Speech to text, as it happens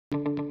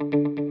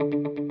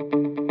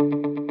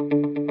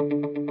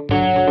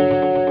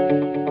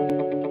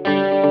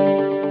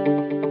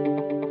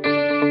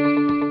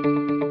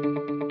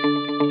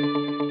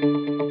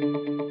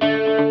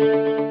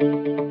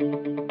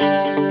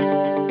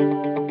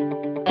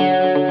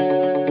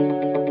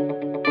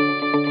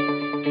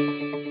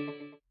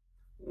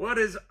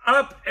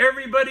up,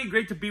 everybody?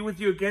 Great to be with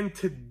you again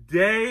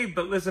today.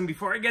 But listen,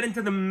 before I get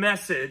into the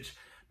message,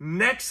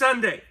 next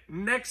Sunday,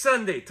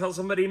 tell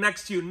somebody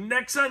next to you,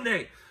 next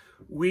Sunday,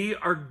 we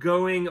are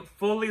going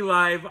fully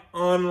live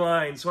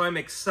online. So I'm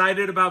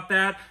excited about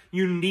that.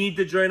 You need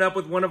to join up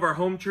with one of our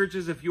home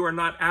churches if you are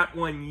not at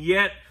one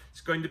yet.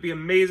 It's going to be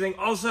amazing.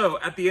 Also,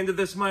 at the end of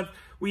this month,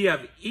 we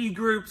have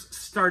e-groups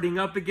starting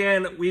up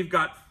again. We've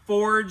got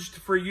Forged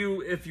for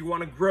you if you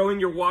want to grow in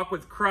your walk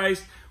with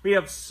Christ. We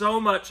have so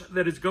much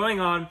that is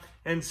going on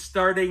and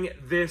starting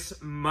this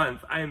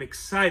month. I am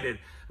excited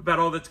about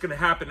all that's going to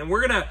happen. And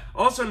we're going to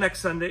also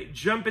next Sunday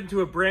jump into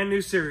a brand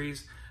new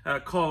series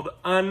called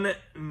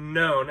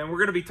Unknown. And we're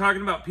going to be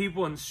talking about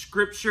people in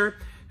Scripture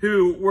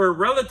who were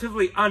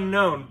relatively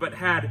unknown but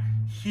had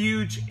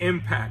huge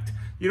impact.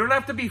 You don't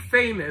have to be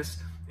famous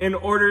in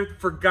order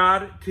for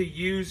God to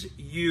use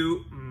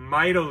you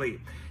mightily.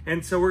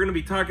 And so we're going to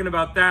be talking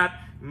about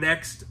that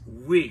next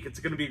week. It's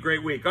going to be a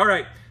great week. All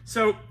right.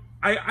 So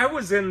I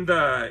was in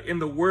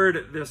the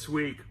Word this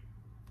week,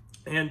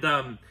 and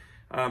I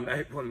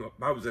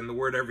was in the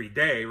Word every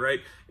day,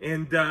 right?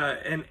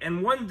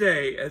 And one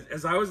day,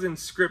 as I was in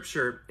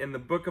Scripture in the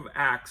book of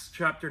Acts,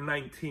 chapter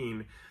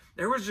 19,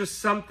 there was just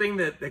something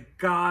that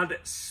God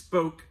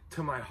spoke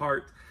to my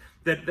heart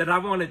that I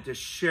wanted to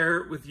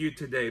share with you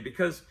today,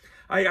 because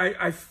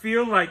I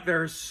feel like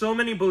there are so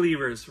many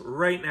believers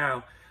right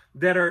now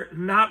that are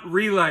not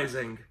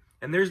realizing,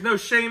 and there's no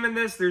shame in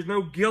this, there's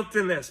no guilt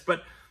in this,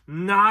 but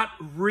not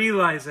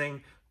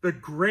realizing the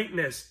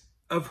greatness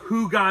of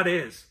who God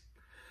is,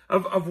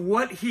 of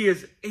what he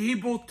is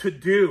able to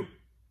do,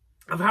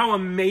 of how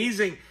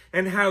amazing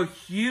and how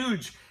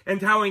huge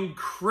and how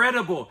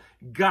incredible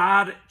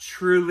God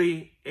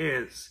truly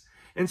is.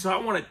 And so I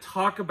want to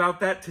talk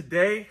about that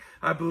today.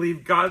 I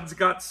believe God's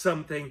got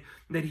something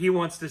that he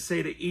wants to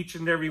say to each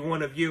and every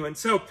one of you. And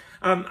so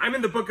I'm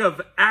in the book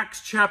of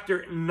Acts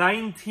chapter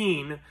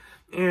 19,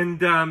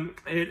 and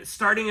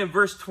starting in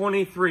verse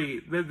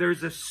 23,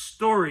 there's a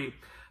story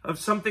of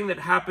something that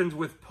happens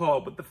with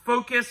Paul. But the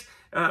focus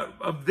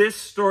of this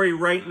story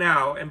right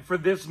now and for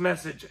this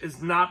message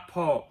is not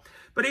Paul.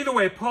 But either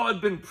way, Paul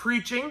had been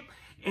preaching,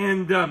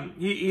 and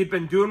he had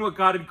been doing what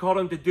God had called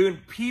him to do,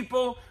 and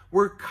people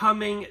were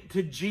coming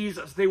to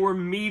Jesus. They were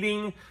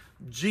meeting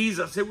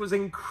Jesus. It was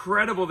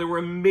incredible. There were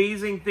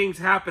amazing things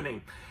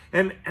happening.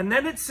 And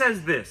then it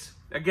says this,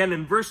 again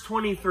in verse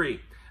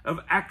 23 of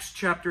Acts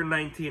chapter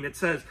 19, it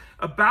says,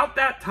 about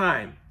that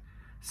time,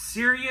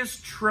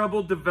 serious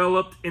trouble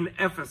developed in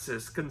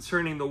Ephesus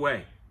concerning the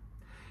way.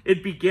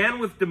 It began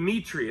with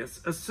Demetrius,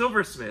 a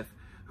silversmith,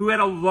 who had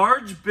a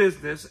large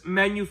business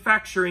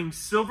manufacturing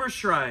silver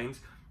shrines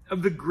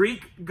of the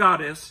Greek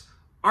goddess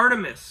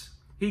Artemis.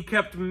 He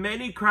kept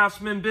many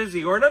craftsmen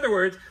busy. Or in other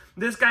words,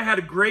 this guy had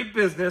a great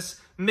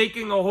business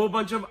making a whole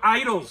bunch of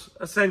idols,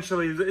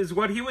 essentially, is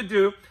what he would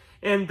do.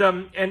 And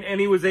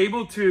he was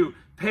able to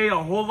pay a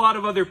whole lot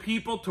of other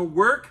people to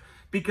work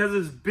because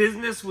his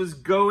business was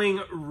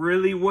going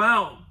really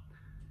well.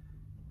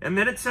 And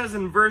then it says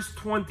in verse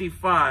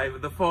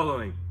 25 the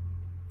following.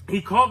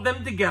 He called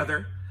them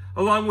together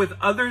along with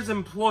others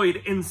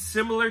employed in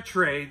similar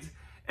trades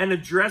and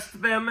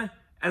addressed them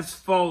as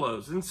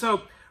follows. And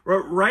so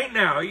right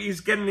now he's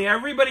getting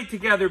everybody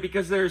together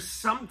because there's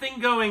something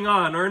going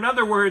on. Or in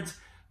other words,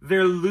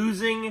 they're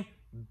losing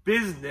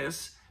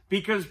business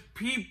because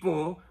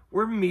people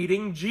were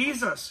meeting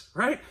Jesus,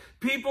 right?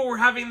 People were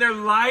having their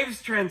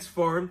lives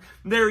transformed,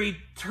 their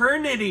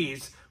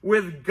eternities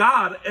with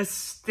God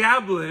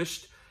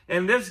established,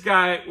 and this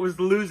guy was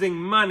losing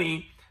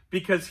money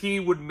because he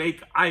would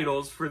make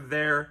idols for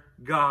their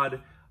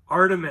god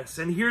Artemis.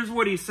 And here's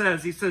what he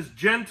says. He says,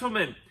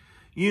 gentlemen,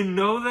 you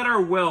know that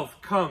our wealth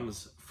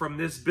comes from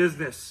this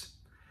business.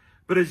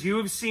 But as you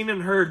have seen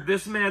and heard,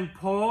 this man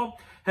Paul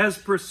has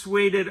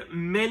persuaded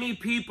many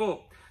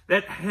people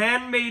that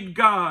handmade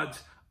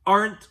gods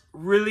aren't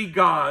really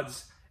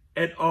gods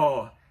at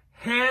all.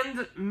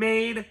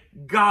 Handmade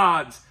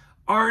gods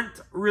aren't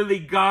really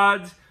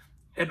gods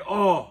at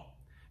all.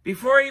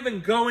 Before I even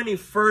go any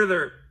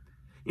further,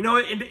 you know,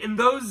 in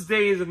those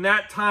days, in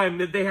that time,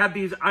 that they had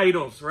these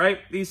idols, right?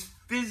 These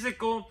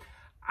physical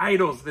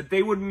idols that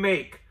they would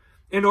make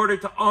in order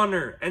to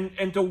honor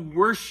and to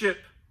worship.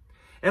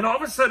 And all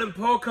of a sudden,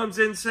 Paul comes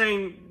in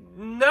saying,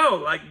 no,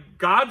 like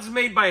gods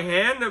made by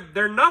hand,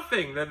 they're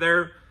nothing.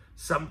 They're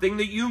something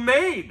that you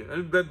made.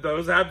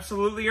 Those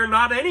absolutely are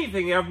not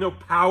anything. They have no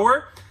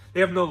power. They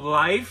have no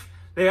life.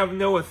 They have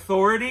no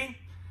authority.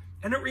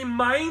 And it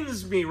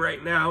reminds me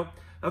right now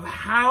of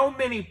how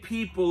many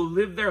people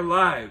live their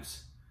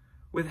lives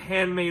with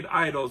handmade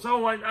idols.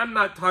 Oh, I'm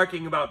not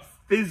talking about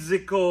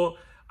physical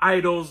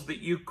idols that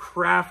you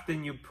craft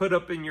and you put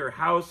up in your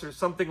house or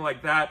something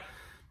like that.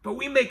 But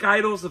we make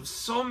idols of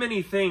so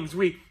many things.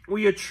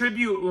 We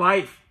attribute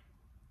life.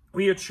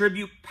 We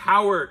attribute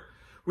power.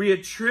 We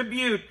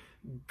attribute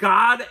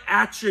God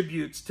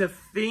attributes to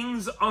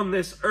things on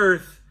this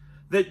earth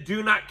that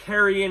do not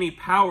carry any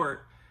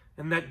power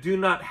and that do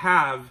not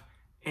have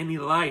any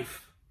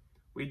life.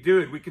 We do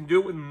it. We can do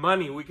it with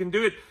money. We can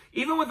do it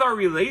even with our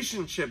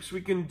relationships.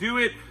 We can do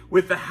it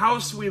with the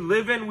house we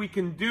live in. We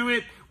can do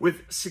it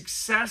with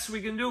success.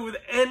 We can do it with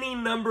any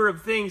number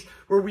of things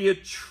where we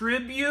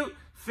attribute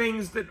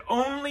things that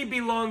only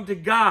belong to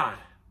God,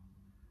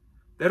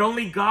 that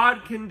only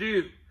God can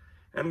do.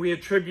 And we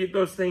attribute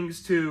those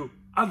things to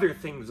other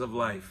things of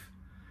life.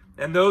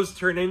 And those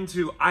turn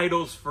into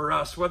idols for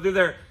us, whether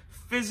they're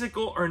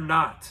physical or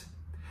not.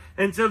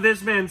 And so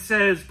this man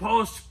says, Paul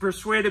has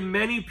persuaded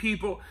many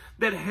people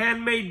that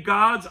handmade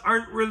gods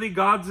aren't really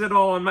gods at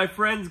all. And my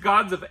friends,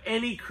 gods of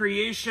any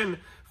creation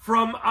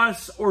from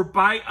us or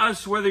by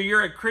us, whether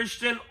you're a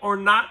Christian or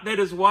not that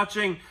is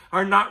watching,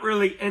 are not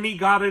really any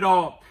God at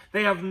all.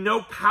 They have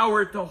no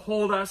power to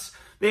hold us.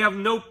 They have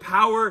no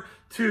power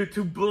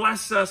to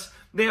bless us.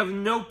 They have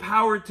no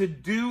power to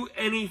do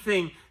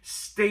anything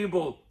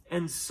stable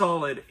and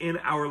solid in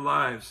our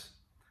lives.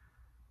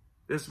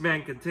 This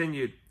man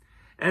continued.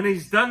 And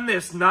he's done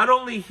this not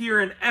only here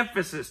in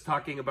Ephesus,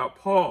 talking about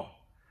Paul,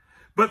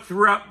 but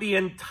throughout the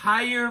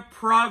entire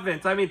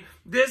province. I mean,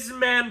 this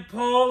man,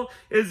 Paul,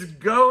 is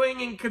going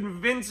and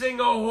convincing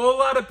a whole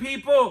lot of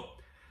people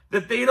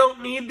that they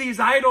don't need these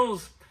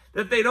idols,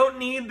 that they don't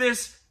need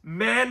this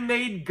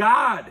man-made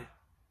God.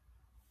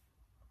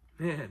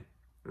 Man,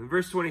 in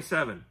verse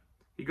 27,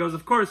 he goes,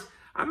 of course,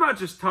 I'm not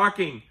just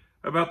talking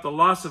about the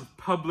loss of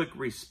public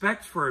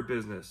respect for a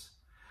business.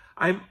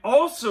 I'm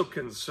also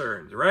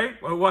concerned,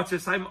 right? Well, watch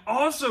this. I'm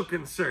also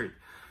concerned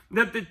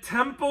that the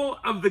temple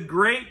of the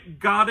great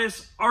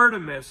goddess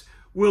Artemis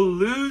will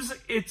lose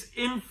its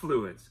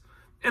influence,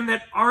 and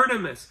that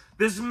Artemis,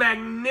 this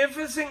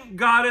magnificent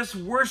goddess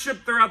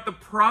worshipped throughout the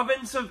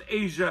province of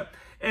Asia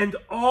and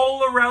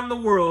all around the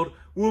world,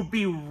 will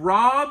be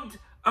robbed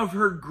of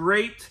her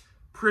great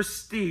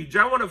prestige.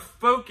 I want to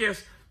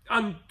focus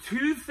on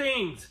two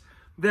things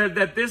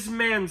that this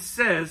man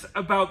says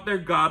about their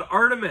god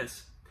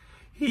Artemis.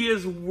 He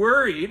is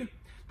worried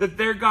that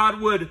their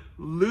god would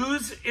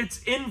lose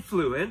its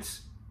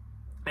influence,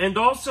 and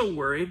also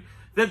worried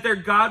that their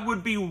god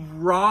would be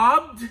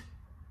robbed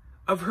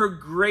of her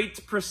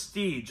great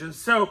prestige. And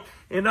so,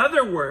 in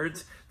other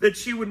words, that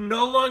she would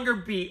no longer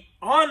be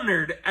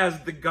honored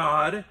as the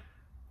god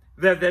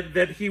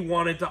that he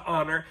wanted to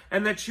honor,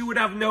 and that she would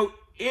have no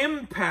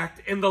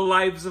impact in the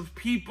lives of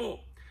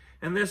people.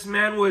 And this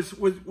man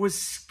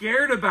was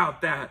scared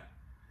about that.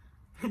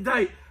 And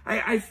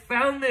I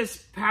found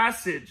this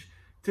passage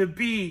to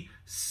be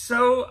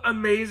so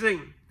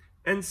amazing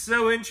and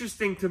so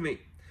interesting to me.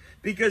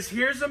 Because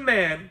here's a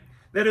man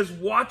that is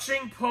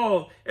watching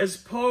Paul as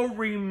Paul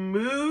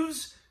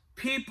removes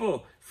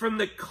people from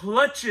the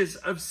clutches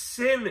of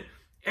sin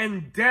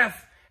and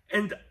death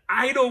and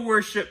idol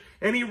worship.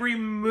 And he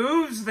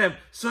removes them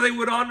so they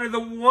would honor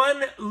the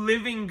one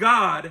living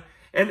God.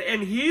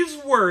 And he's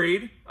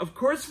worried, of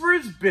course, for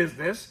his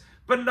business,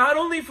 but not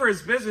only for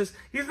his business,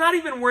 he's not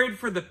even worried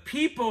for the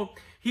people.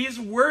 He's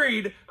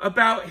worried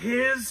about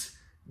his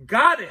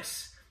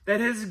goddess, that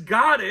his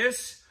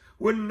goddess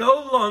would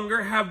no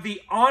longer have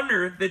the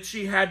honor that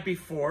she had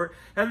before,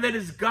 and that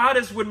his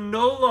goddess would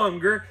no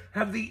longer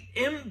have the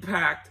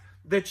impact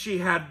that she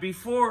had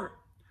before.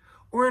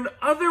 Or in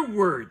other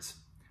words,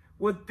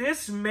 what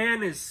this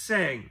man is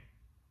saying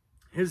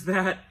is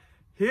that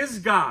his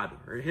god,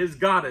 or his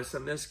goddess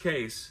in this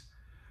case,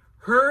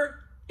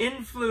 her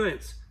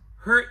influence,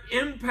 her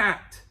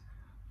impact,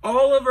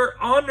 all of her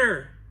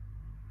honor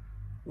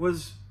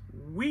was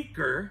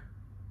weaker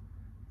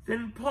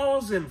than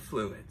Paul's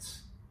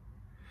influence.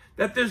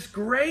 That this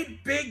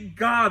great big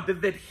God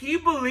that he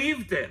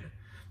believed in,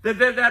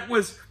 that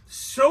was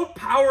so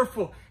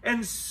powerful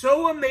and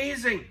so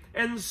amazing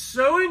and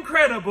so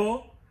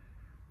incredible,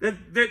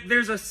 that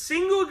there's a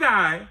single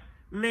guy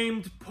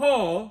named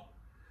Paul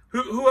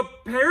who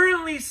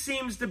apparently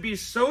seems to be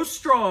so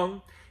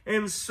strong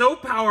and so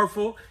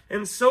powerful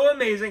and so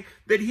amazing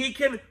that he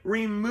can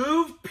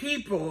remove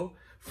people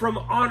from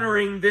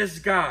honoring this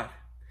God.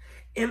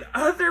 In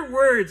other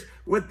words,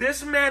 what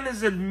this man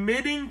is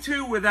admitting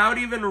to without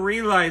even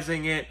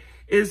realizing it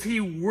is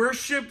he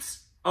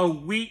worships a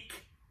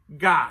weak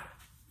God.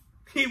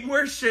 He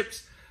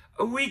worships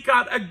a weak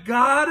God, a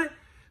God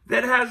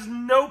that has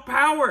no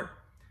power,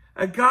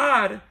 a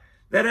God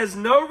that has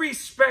no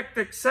respect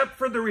except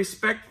for the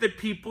respect that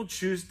people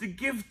choose to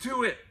give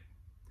to it.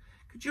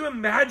 Could you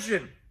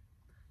imagine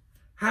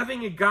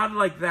having a God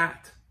like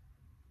that?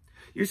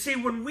 You see,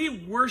 when we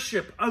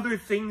worship other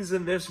things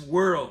in this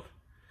world,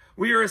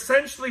 we are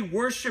essentially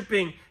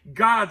worshiping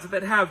gods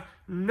that have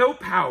no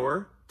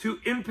power to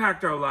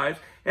impact our lives,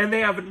 and they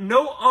have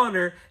no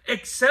honor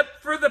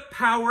except for the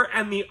power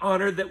and the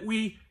honor that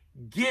we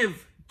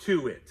give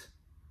to it.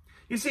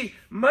 You see,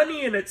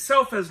 money in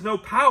itself has no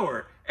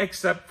power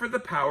except for the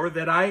power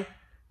that I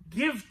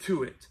give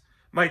to it.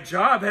 My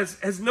job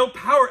has no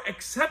power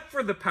except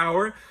for the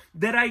power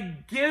that I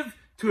give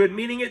to it,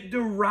 meaning it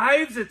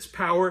derives its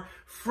power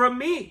from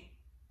me,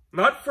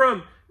 not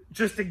from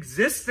just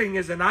existing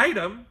as an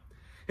item.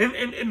 And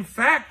in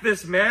fact,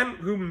 this man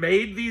who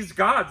made these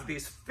gods,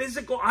 these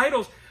physical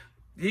idols,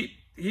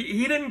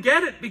 he didn't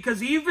get it,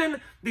 because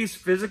even these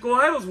physical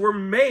idols were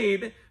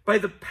made by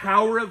the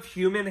power of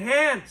human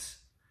hands.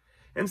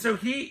 And so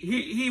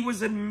he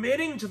was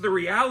admitting to the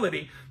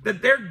reality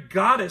that their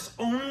goddess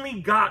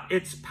only got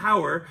its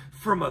power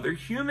from other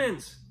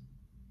humans.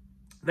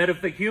 That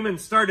if the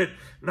humans started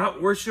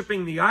not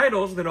worshiping the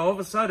idols, then all of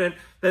a sudden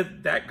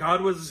that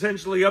God was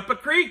essentially up a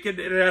creek. It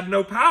had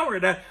no power.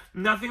 It had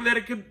nothing that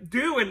it could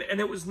do, and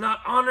it was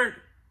not honored.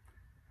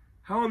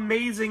 How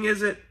amazing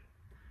is it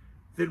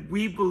that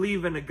we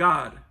believe in a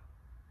God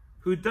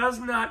who does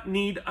not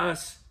need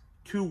us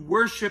to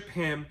worship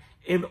him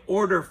in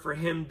order for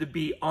him to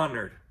be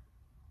honored?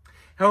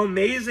 How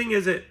amazing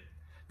is it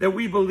that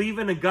we believe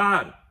in a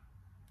God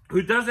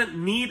who doesn't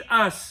need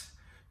us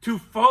to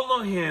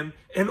follow him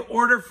in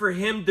order for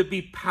him to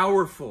be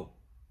powerful?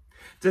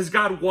 Does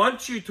God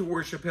want you to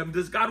worship him?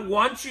 Does God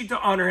want you to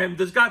honor him?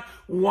 Does God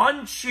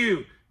want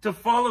you to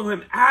follow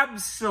him?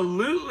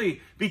 Absolutely,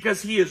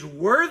 because he is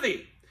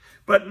worthy.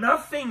 But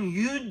nothing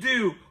you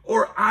do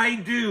or I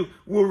do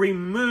will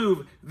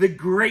remove the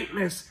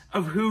greatness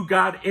of who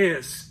God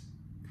is.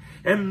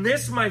 And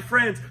this, my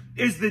friends,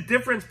 is the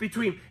difference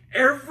between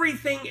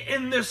everything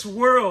in this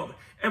world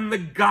and the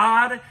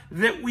God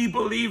that we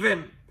believe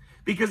in.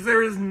 Because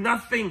there is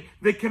nothing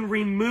that can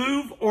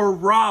remove or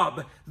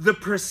rob the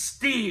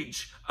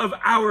prestige of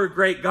our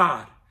great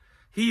God.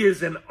 He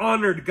is an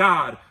honored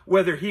God,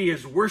 whether he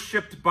is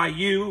worshiped by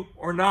you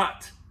or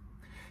not.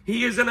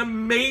 He is an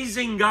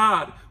amazing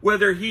God,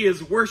 whether he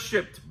is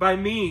worshiped by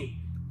me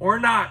or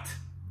not.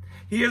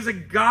 He is a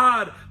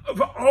God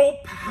of all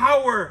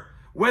power,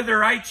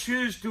 whether I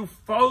choose to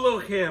follow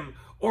him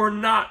or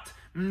not.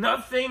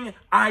 Nothing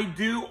I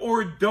do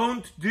or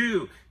don't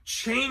do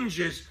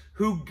changes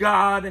who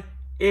God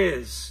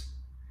is.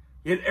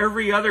 Yet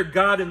every other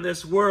God in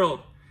this world,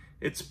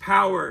 its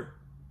power,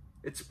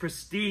 its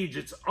prestige,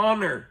 its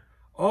honor,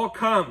 all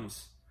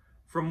comes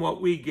from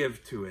what we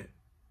give to it.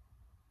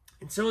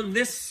 And so in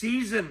this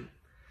season,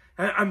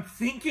 I'm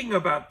thinking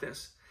about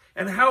this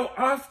and how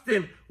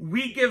often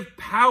we give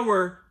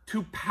power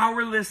to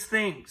powerless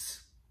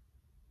things.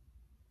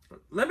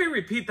 Let me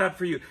repeat that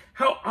for you.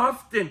 How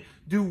often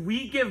do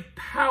we give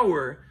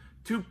power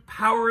to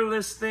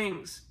powerless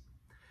things?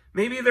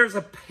 Maybe there's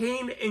a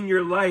pain in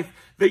your life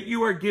that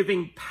you are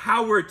giving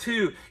power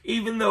to,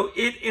 even though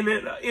it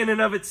in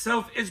and of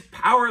itself is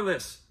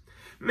powerless.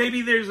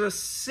 Maybe there's a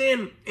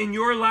sin in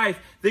your life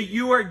that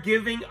you are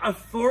giving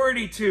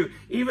authority to,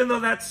 even though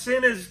that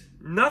sin is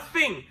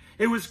nothing.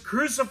 It was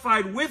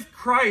crucified with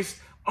Christ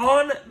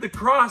on the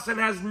cross and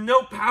has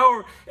no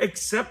power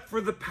except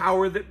for the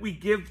power that we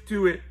give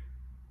to it.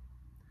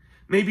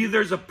 Maybe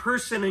there's a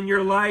person in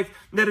your life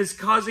that is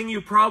causing you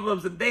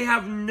problems and they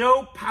have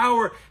no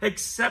power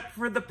except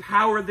for the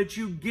power that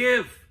you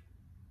give.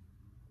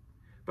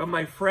 But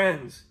my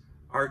friends,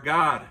 our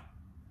God,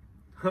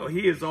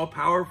 he is all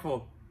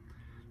powerful,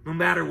 no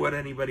matter what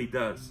anybody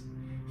does.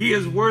 He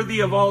is worthy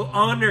of all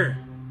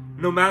honor,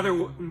 no matter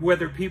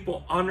whether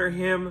people honor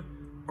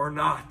him or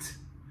not.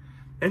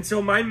 And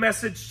so my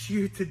message to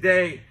you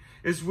today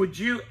is, would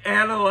you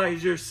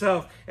analyze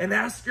yourself and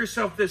ask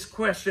yourself this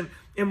question: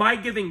 am I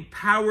giving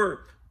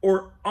power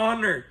or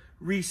honor,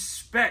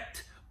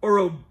 respect or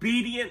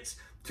obedience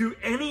to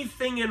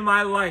anything in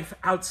my life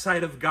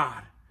outside of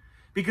God?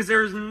 Because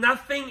there is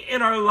nothing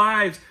in our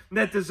lives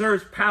that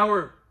deserves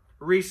power,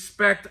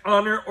 respect,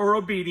 honor, or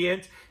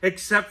obedience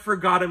except for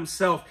God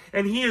himself.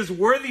 And he is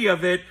worthy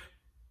of it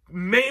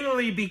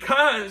mainly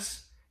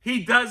because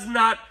he does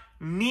not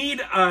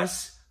need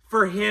us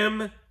for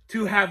him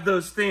to have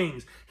those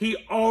things. He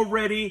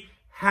already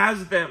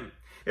has them.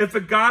 If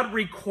a God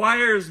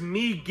requires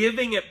me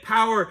giving it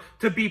power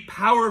to be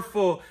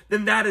powerful,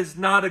 then that is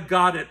not a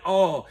God at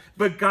all.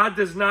 But God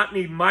does not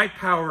need my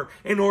power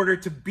in order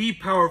to be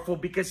powerful,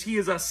 because he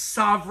is a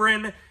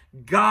sovereign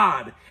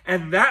God.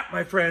 And that,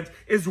 my friends,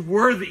 is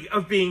worthy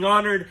of being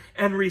honored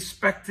and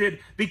respected,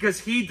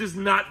 because he does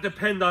not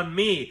depend on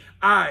me.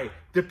 I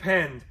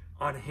depend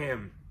on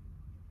him.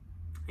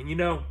 And you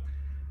know,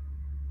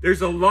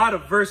 there's a lot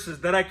of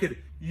verses that I could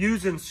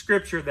use in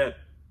scripture that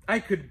I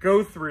could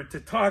go through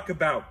to talk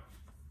about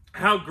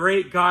how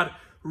great God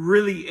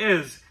really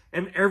is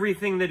and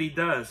everything that he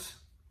does.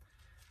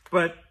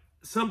 But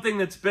something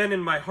that's been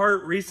in my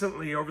heart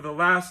recently over the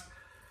last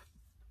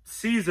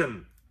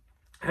season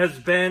has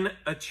been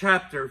a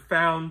chapter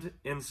found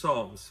in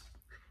Psalms.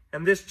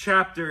 And this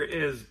chapter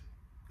is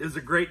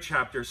a great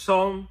chapter,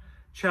 Psalm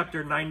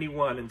chapter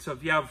 91. And so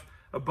if you have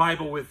a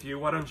Bible with you,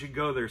 why don't you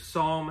go there?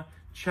 Psalm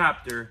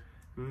chapter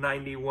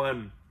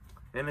 91.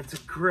 And it's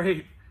a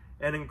great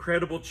and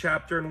incredible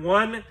chapter, and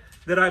one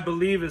that I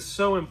believe is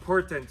so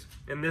important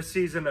in this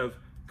season of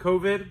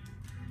COVID,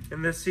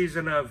 in this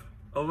season of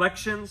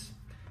elections,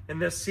 in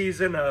this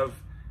season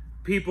of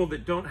people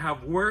that don't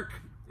have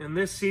work, in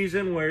this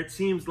season where it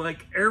seems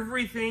like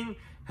everything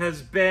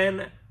has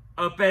been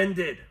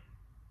upended.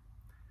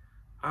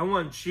 I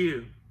want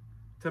you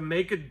to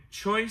make a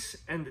choice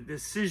and a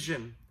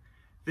decision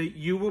that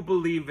you will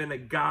believe in a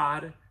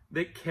God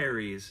that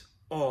carries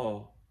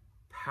all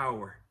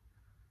power.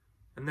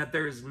 and that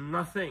there is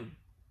nothing,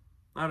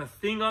 not a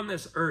thing on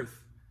this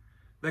earth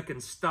that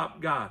can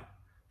stop God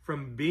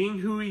from being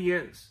who he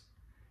is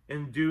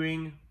and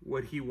doing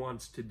what he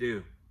wants to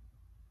do.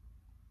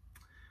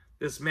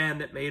 This man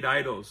that made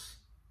idols,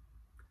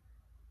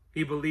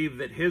 he believed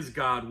that his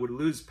God would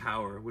lose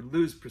power, would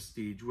lose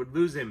prestige, would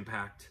lose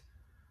impact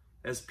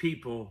as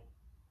people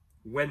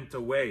went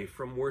away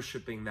from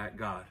worshiping that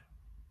God.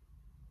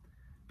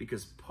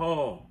 Because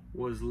Paul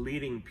was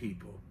leading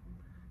people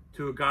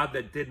to a God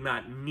that did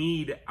not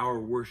need our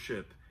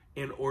worship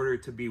in order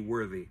to be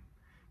worthy.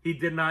 He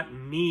did not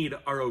need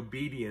our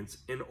obedience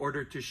in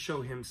order to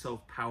show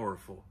himself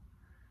powerful.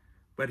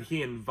 But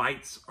he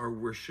invites our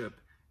worship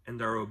and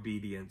our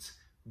obedience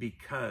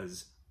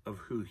because of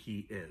who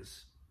he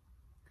is.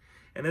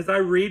 And as I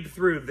read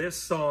through this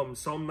Psalm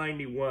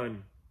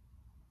 91,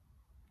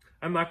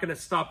 I'm not going to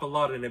stop a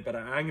lot in it, but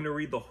I'm going to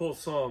read the whole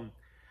Psalm.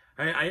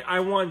 I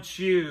want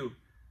you,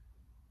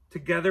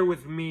 together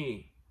with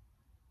me,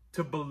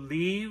 to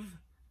believe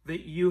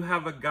that you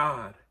have a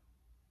God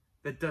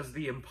that does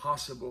the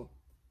impossible.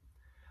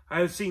 I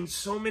have seen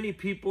so many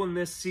people in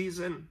this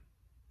season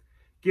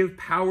give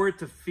power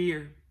to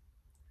fear,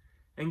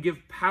 and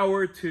give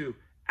power to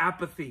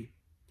apathy,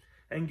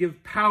 and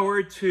give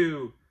power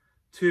to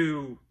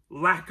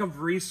lack of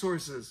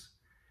resources,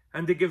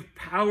 and to give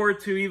power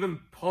to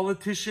even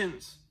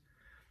politicians,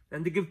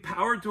 and to give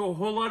power to a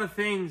whole lot of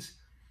things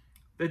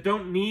that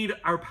don't need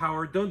our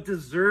power, don't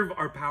deserve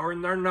our power,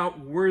 and are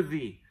not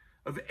worthy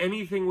of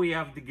anything we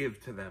have to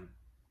give to them.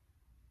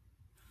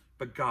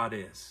 But God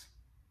is.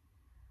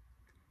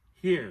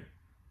 Here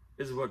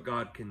is what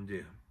God can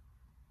do.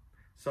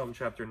 Psalm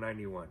chapter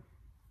 91.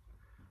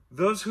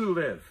 Those who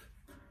live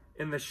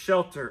in the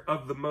shelter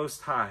of the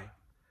Most High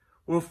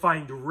will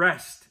find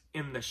rest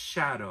in the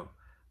shadow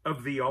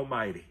of the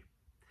Almighty.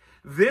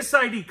 This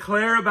I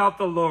declare about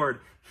the Lord.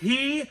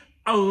 He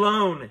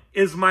alone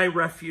is my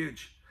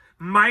refuge,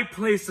 my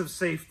place of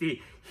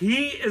safety.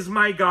 He is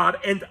my God,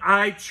 and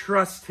I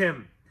trust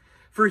him.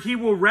 For he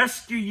will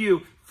rescue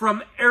you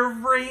from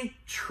every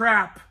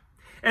trap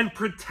and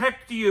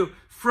protect you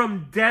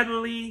from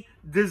deadly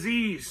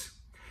disease.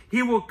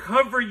 He will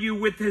cover you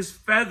with his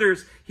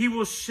feathers. He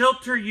will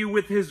shelter you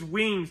with his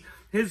wings.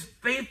 His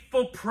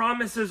faithful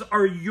promises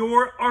are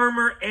your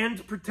armor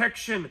and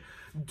protection.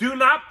 Do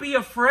not be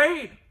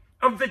afraid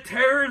of the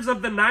terrors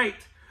of the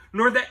night,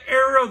 nor the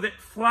arrow that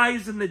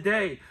flies in the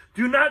day.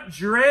 Do not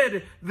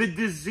dread the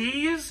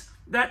disease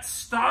that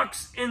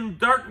stalks in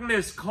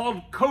darkness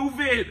called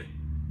COVID.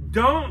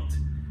 Don't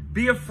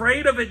be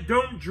afraid of it.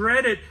 Don't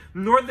dread it,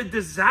 nor the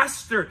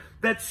disaster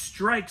that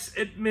strikes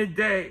at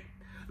midday.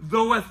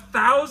 Though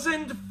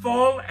 1,000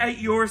 fall at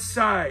your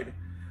side,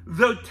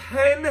 though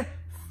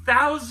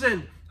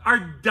 10,000 are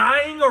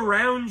dying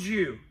around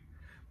you,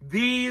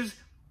 these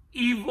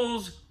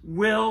evils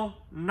will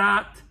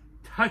not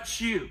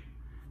touch you.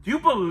 Do you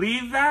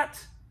believe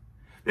that?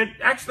 And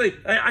actually,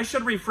 I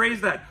should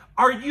rephrase that.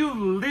 Are you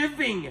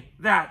living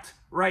that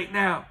right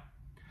now?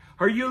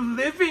 Are you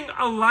living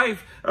a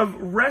life of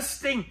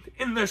resting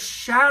in the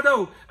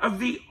shadow of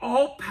the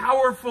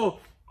all-powerful,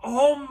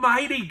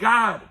 almighty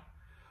God?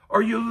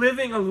 Are you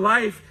living a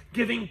life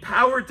giving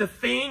power to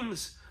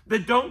things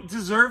that don't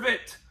deserve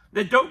it,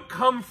 that don't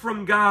come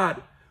from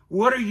God?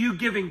 What are you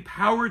giving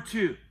power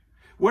to?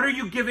 What are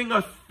you giving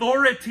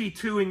authority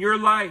to in your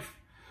life?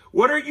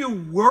 What are you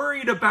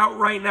worried about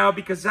right now?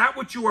 Because that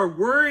what you are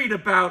worried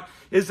about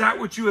is that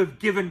what you have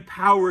given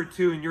power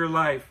to in your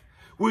life.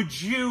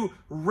 Would you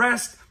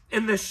rest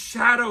in the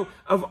shadow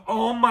of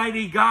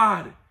Almighty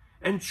God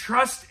and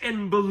trust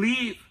and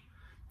believe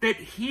that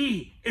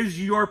he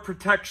is your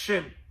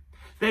protection,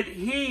 that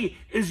he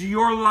is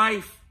your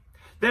life,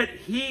 that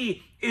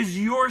he is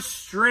your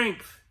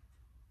strength?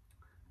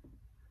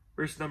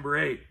 Verse number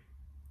 8.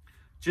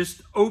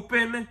 Just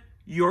open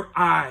your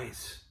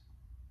eyes.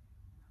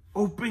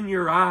 Open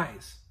your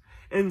eyes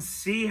and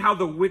see how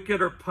the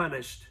wicked are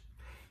punished.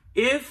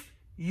 If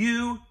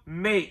you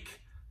make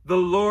the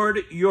Lord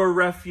your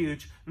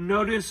refuge,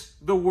 notice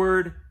the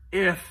word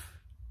if.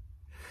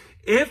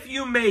 If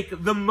you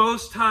make the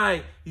Most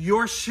High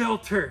your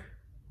shelter,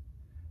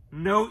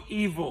 no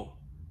evil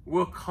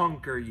will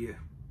conquer you.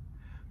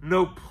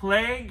 No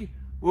plague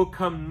will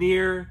come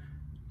near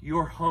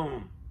your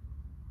home.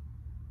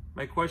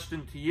 My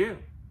question to you,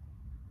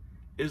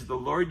 is the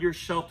Lord your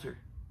shelter?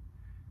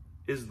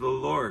 Is the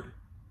Lord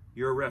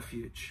your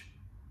refuge?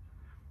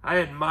 I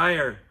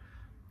admire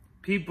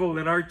people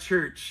in our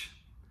church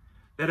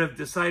that have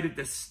decided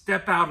to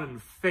step out in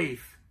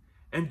faith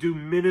and do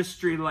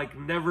ministry like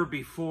never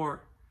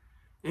before,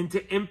 and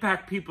to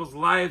impact people's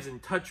lives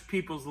and touch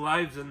people's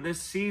lives in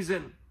this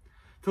season,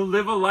 to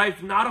live a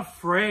life not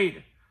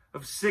afraid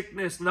of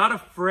sickness, not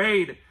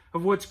afraid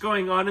of what's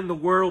going on in the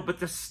world, but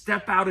to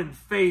step out in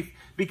faith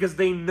because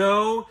they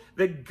know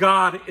that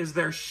God is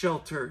their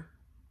shelter,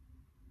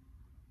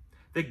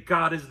 that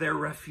God is their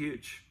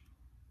refuge.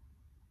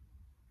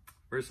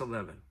 Verse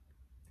 11.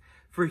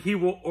 For he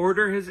will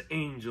order his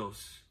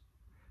angels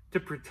to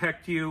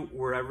protect you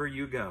wherever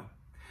you go.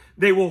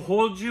 They will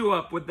hold you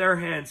up with their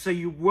hands so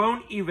you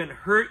won't even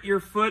hurt your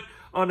foot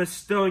on a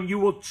stone. You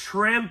will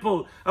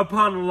trample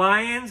upon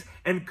lions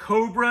and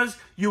cobras.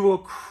 You will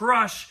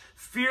crush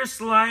fierce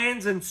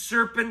lions and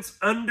serpents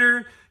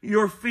under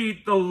your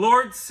feet. The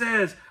Lord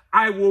says,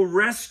 I will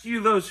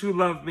rescue those who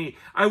love me.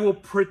 I will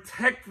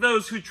protect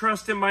those who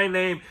trust in my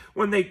name.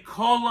 When they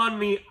call on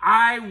me,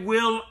 I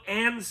will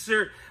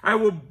answer. I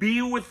will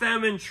be with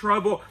them in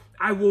trouble.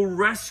 I will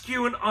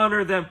rescue and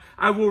honor them.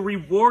 I will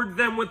reward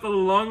them with a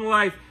long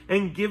life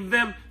and give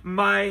them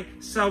my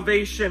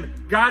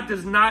salvation. God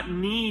does not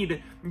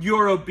need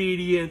your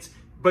obedience,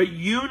 but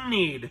you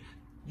need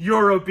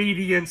your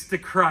obedience to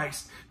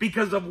Christ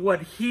because of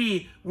what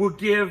he will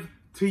give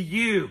to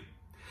you.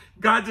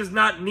 God does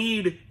not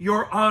need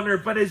your honor,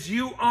 but as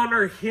you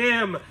honor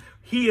him,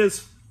 he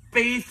is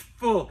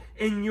faithful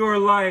in your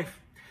life.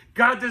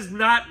 God does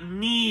not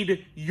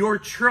need your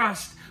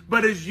trust,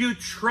 but as you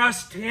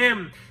trust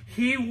him,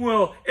 he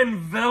will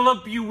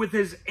envelop you with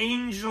his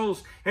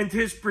angels and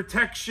his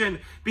protection,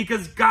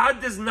 because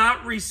God does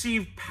not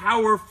receive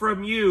power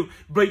from you,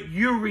 but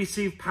you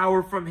receive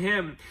power from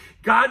him.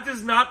 God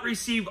does not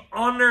receive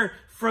honor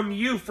from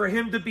you for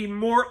him to be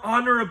more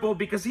honorable,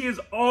 because he is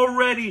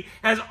already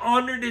as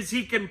honored as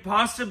he can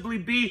possibly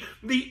be.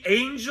 The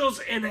angels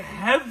in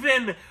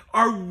heaven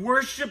are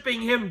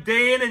worshiping him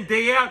day in and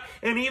day out.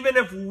 And even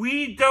if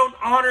we don't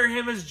honor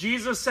him, as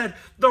Jesus said,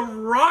 the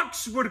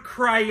rocks would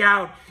cry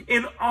out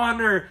in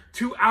honor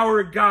to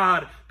our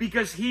God,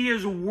 because he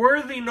is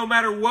worthy no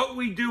matter what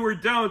we do or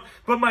don't.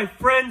 But my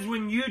friends,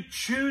 when you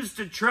choose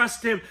to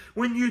trust him,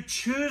 when you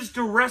choose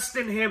to rest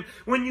in him,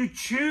 when you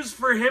choose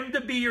for him to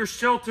be your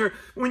shelter,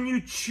 when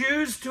you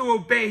choose to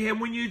obey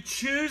him, when you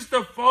choose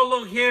to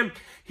follow him,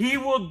 he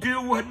will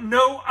do what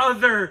no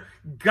other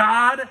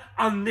God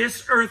on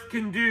this earth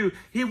can do.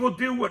 He will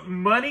do what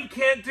money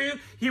can't do.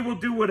 He will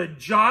do what a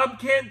job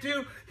can't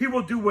do. He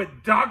will do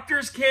what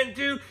doctors can't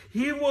do.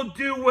 He will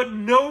do what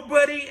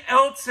nobody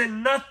else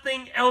and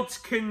nothing else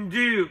can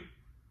do.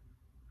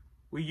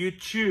 Will you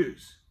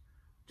choose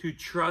to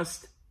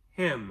trust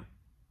him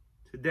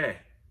today?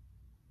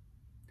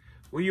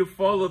 Will you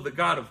follow the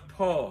God of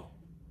Paul,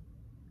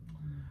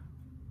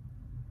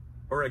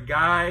 or a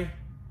guy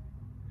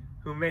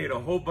who made a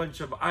whole bunch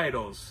of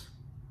idols,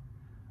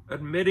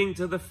 admitting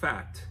to the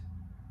fact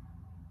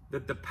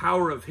that the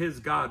power of his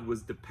God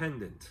was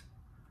dependent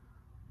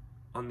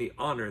on the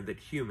honor that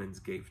humans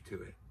gave to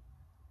it?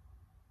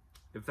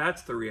 If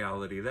that's the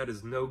reality, that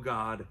is no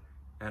God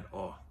at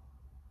all.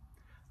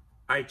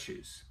 I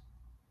choose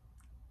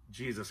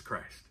Jesus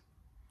Christ.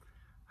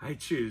 I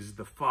choose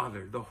the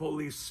Father, the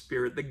Holy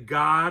Spirit, the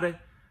God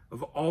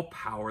of all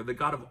power, the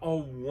God of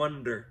all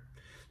wonder,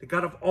 the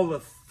God of all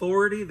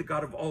authority, the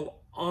God of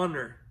all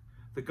honor,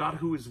 the God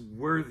who is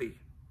worthy.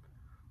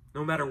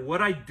 No matter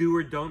what I do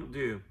or don't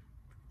do,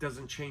 it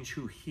doesn't change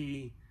who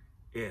he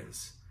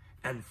is.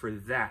 And for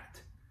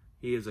that,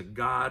 he is a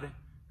God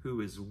who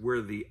is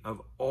worthy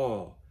of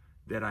all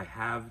that I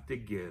have to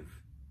give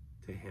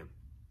to him.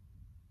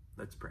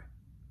 Let's pray.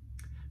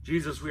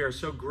 Jesus, we are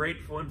so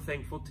grateful and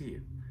thankful to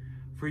you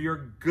for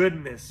your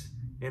goodness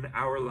in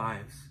our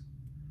lives.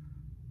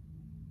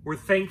 We're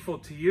thankful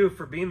to you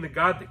for being the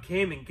God that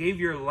came and gave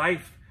your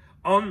life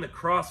on the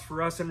cross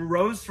for us and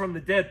rose from the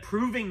dead,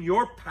 proving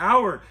your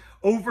power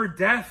over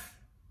death.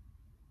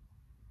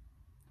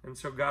 And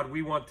so, God,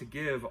 we want to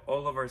give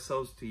all of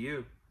ourselves to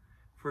you,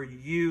 for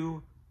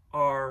you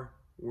are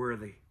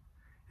worthy,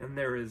 and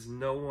there is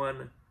no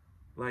one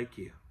like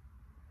you.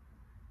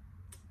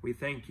 We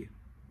thank you,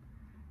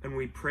 and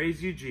we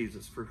praise you,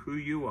 Jesus, for who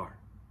you are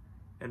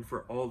and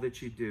for all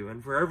that you do.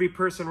 And for every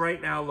person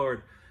right now,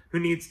 Lord, who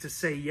needs to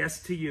say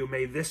yes to you,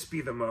 may this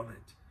be the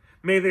moment.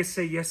 May they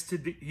say yes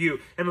to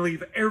you and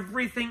leave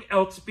everything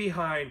else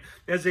behind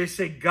as they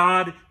say,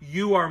 God,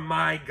 you are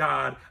my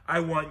God. I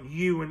want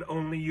you and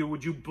only you.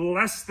 Would you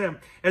bless them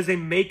as they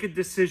make a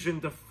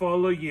decision to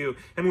follow you?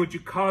 And would you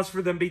cause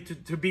for them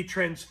to be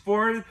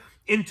transformed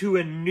into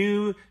a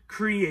new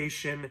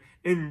creation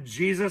in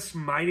Jesus'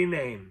 mighty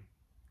name?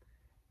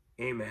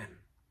 Amen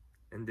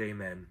and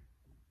amen.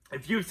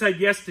 If you've said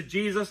yes to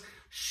Jesus,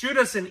 shoot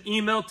us an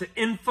email to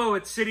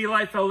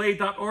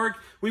info@citylifela.org.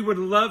 We would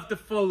love to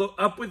follow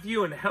up with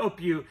you and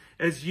help you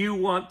as you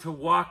want to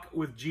walk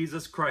with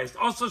Jesus Christ.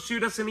 Also,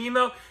 shoot us an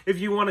email if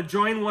you want to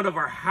join one of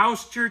our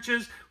house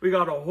churches. We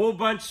got a whole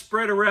bunch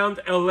spread around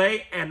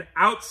LA and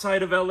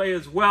outside of LA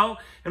as well,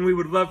 and we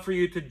would love for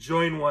you to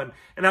join one.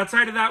 And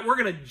outside of that, we're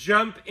going to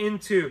jump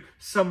into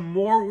some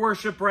more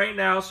worship right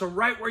now. So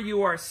right where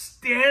you are,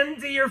 stand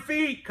to your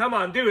feet. Come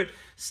on, do it.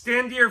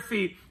 Stand to your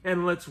feet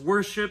and let's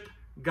worship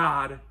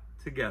God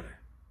together.